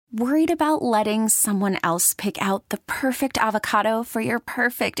Worried about letting someone else pick out the perfect avocado for your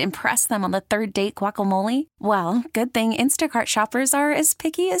perfect impress them on the third date guacamole? Well, good thing Instacart shoppers are as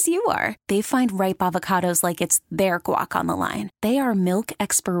picky as you are. They find ripe avocados like it's their guac on the line. They are milk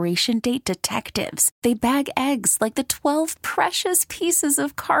expiration date detectives. They bag eggs like the 12 precious pieces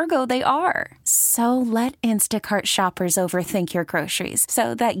of cargo they are. So let Instacart shoppers overthink your groceries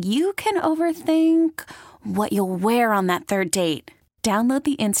so that you can overthink what you'll wear on that third date. Download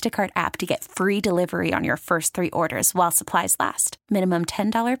the Instacart app to get free delivery on your first 3 orders while supplies last. Minimum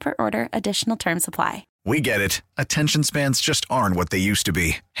 $10 per order. Additional terms apply. We get it. Attention spans just aren't what they used to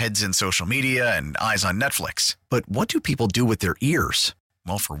be. Heads in social media and eyes on Netflix. But what do people do with their ears?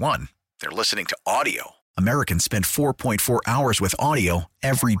 Well, for one, they're listening to audio. Americans spend 4.4 hours with audio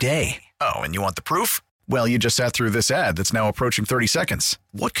every day. Oh, and you want the proof? Well, you just sat through this ad that's now approaching 30 seconds.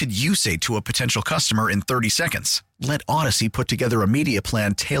 What could you say to a potential customer in 30 seconds? Let Odyssey put together a media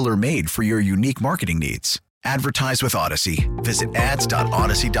plan tailor-made for your unique marketing needs. Advertise with Odyssey. Visit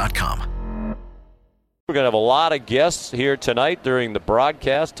ads.odyssey.com. We're going to have a lot of guests here tonight during the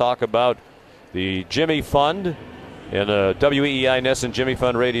broadcast. Talk about the Jimmy Fund and the WEEI Nesson Jimmy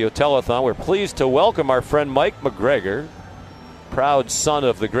Fund Radio Telethon. We're pleased to welcome our friend Mike McGregor, proud son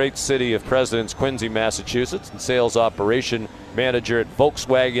of the great city of Presidents, Quincy, Massachusetts, and sales operation manager at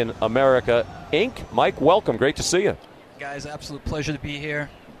Volkswagen America, Inc. Mike, welcome. Great to see you. Guys, absolute pleasure to be here.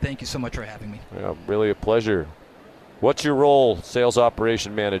 Thank you so much for having me. Yeah, really a pleasure. What's your role, sales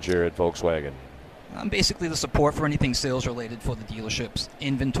operation manager at Volkswagen? I'm basically the support for anything sales related for the dealerships.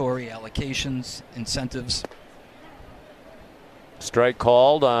 Inventory, allocations, incentives. Strike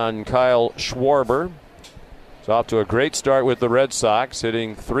called on Kyle Schwarber. He's off to a great start with the Red Sox,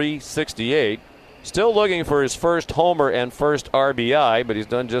 hitting .368. Still looking for his first homer and first RBI, but he's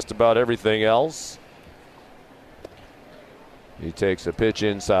done just about everything else. He takes a pitch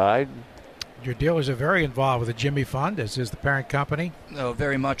inside. Your dealers are very involved with the Jimmy Fund, as is the parent company. No,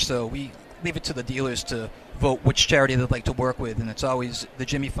 very much so. We leave it to the dealers to vote which charity they'd like to work with, and it's always the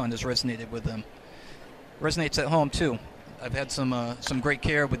Jimmy Fund has resonated with them. Resonates at home, too. I've had some great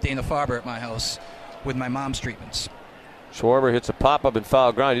care with Dana-Farber at my house with my mom's treatments. Schwarber hits a pop-up in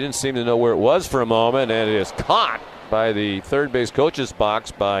foul ground. He didn't seem to know where it was for a moment, and it is caught by the third base coach's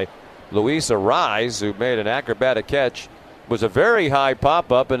box by Luis Arraez, who made an acrobatic catch. It was a very high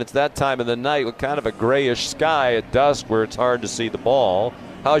pop-up, and it's that time of the night with kind of a grayish sky at dusk where it's hard to see the ball.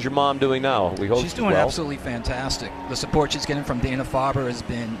 How's your mom doing now? We hope she's doing well. Absolutely fantastic. The support she's getting from Dana-Farber has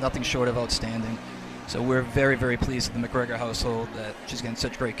been nothing short of outstanding. So we're very, very pleased with the McGregor household that she's getting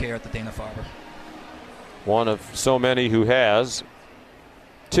such great care at the Dana-Farber. One of so many who has.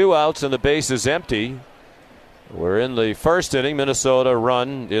 2 outs and the base is empty. We're in the first inning. Minnesota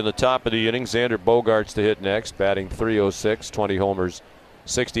run in the top of the inning. Xander Bogaerts to hit next, batting .306, 20 homers,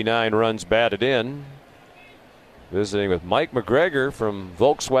 69 runs batted in. Visiting with Mike McGregor from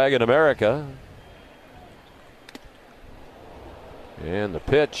Volkswagen America. And the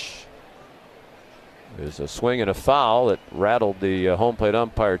pitch is a swing and a foul that rattled the home plate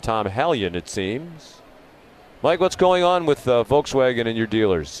umpire Tom Hallion, it seems. Mike, what's going on with Volkswagen and your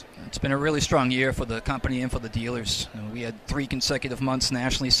dealers? It's been a really strong year for the company and for the dealers. We had 3 consecutive months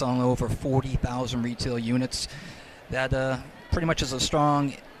nationally selling over 40,000 retail units. That pretty much is as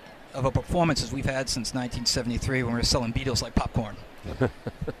strong of a performance as we've had since 1973 when we were selling Beatles like popcorn.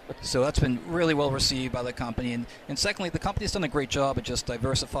 So that's been really well received by the company. And secondly, the company's done a great job of just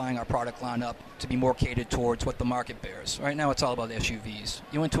diversifying our product lineup to be more catered towards what the market bears. Right now it's all about SUVs.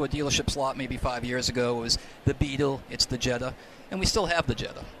 You went to a dealership slot maybe 5 years ago, it was the Beetle, it's the Jetta, and we still have the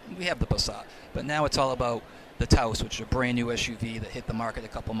Jetta. We have the Passat. But now it's all about the Taos, which is a brand new SUV that hit the market a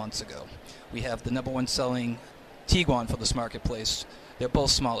couple months ago. We have the #1 selling Tiguan for this marketplace. They're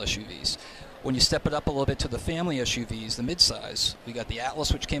both small SUVs. When you step it up a little bit to the family SUVs, the midsize, we got the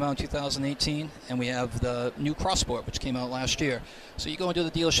Atlas, which came out in 2018, and we have the new Crossport, which came out last year. So you go into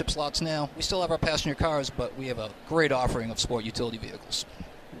the dealership slots now. We still have our passenger cars, but we have a great offering of sport utility vehicles.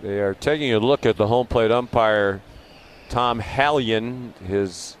 They are taking a look at the home plate umpire, Tom Hallion,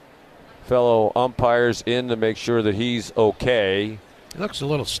 his fellow umpires in to make sure that he's okay. He looks a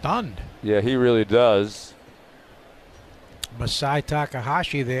little stunned. Yeah, he really does. Masai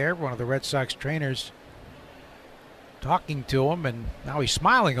Takahashi there, one of the Red Sox trainers, talking to him, and now he's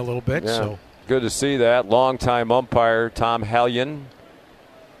smiling a little bit. Yeah, so good to see that. Longtime umpire Tom Hallion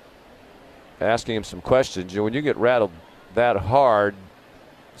asking him some questions. When you get rattled that hard,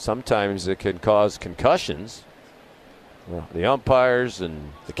 sometimes it can cause concussions. Well, the umpires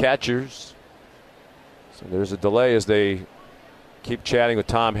and the catchers. So there's a delay as they keep chatting with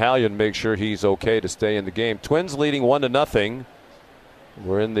Tom Hallion, make sure he's okay to stay in the game. Twins leading 1-0.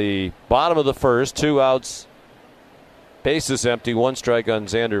 We're in the bottom of the first, 2 outs, bases empty, 1 strike on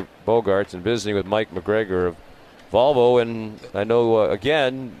Xander Bogaerts, and visiting with Mike McGregor of Volvo. And I know,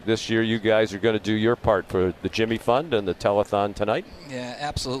 again, this year you guys are going to do your part for the Jimmy Fund and the telethon tonight. Yeah,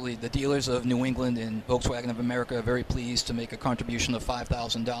 absolutely. The dealers of New England and Volkswagen of America are very pleased to make a contribution of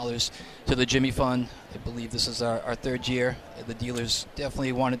 $5,000 to the Jimmy Fund. I believe this is our 3rd year. The dealers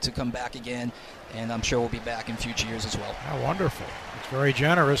definitely wanted to come back again, and I'm sure we'll be back in future years as well. How wonderful. It's very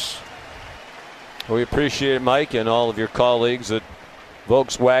generous. Well, we appreciate it, Mike, and all of your colleagues at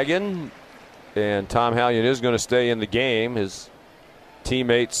Volkswagen. And Tom Hallion is going to stay in the game. His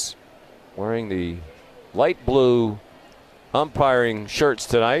teammates wearing the light blue umpiring shirts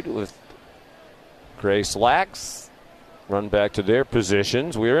tonight with gray slacks. Run back to their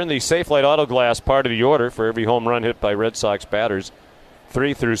positions. We are in the Safelite Auto Glass part of the order for every home run hit by Red Sox batters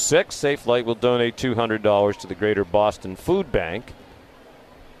 3 through 6. Safelite will donate $200 to the Greater Boston Food Bank.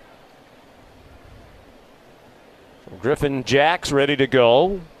 Griffin Jacks ready to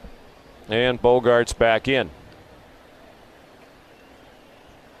go. And Bogaerts back in.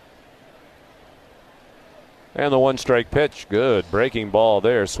 And the 1-strike pitch. Good breaking ball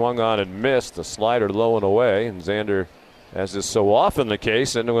there. Swung on and missed. The slider low and away. And Xander, as is so often the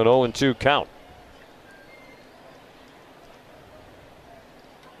case, into an 0-2 count.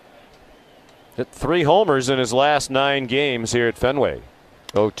 Hit 3 homers in his last 9 games here at Fenway.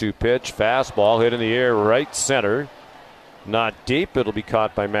 0-2 pitch. Fastball hit in the air right center. Not deep. It'll be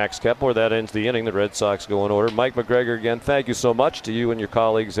caught by Max Kepler. That ends the inning. The Red Sox go in order. Mike McGregor, again, thank you so much to you and your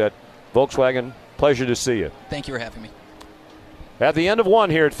colleagues at Volkswagen. Pleasure to see you. Thank you for having me. At the end of 1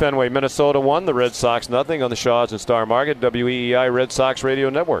 here at Fenway, Minnesota 1, the Red Sox nothing on the Shaws and Star Market, WEEI Red Sox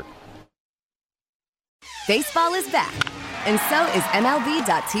Radio Network. Baseball is back, and so is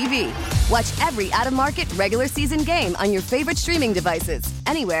MLB.tv. Watch every out-of-market regular season game on your favorite streaming devices,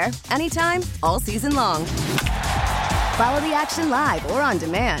 anywhere, anytime, all season long. Follow the action live or on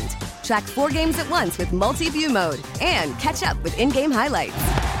demand. Track 4 games at once with multi-view mode and catch up with in-game highlights.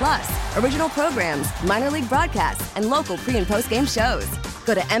 Plus, original programs, minor league broadcasts, and local pre- and post-game shows.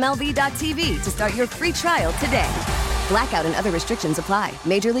 Go to MLB.tv to start your free trial today. Blackout and other restrictions apply.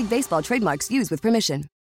 Major League Baseball trademarks used with permission.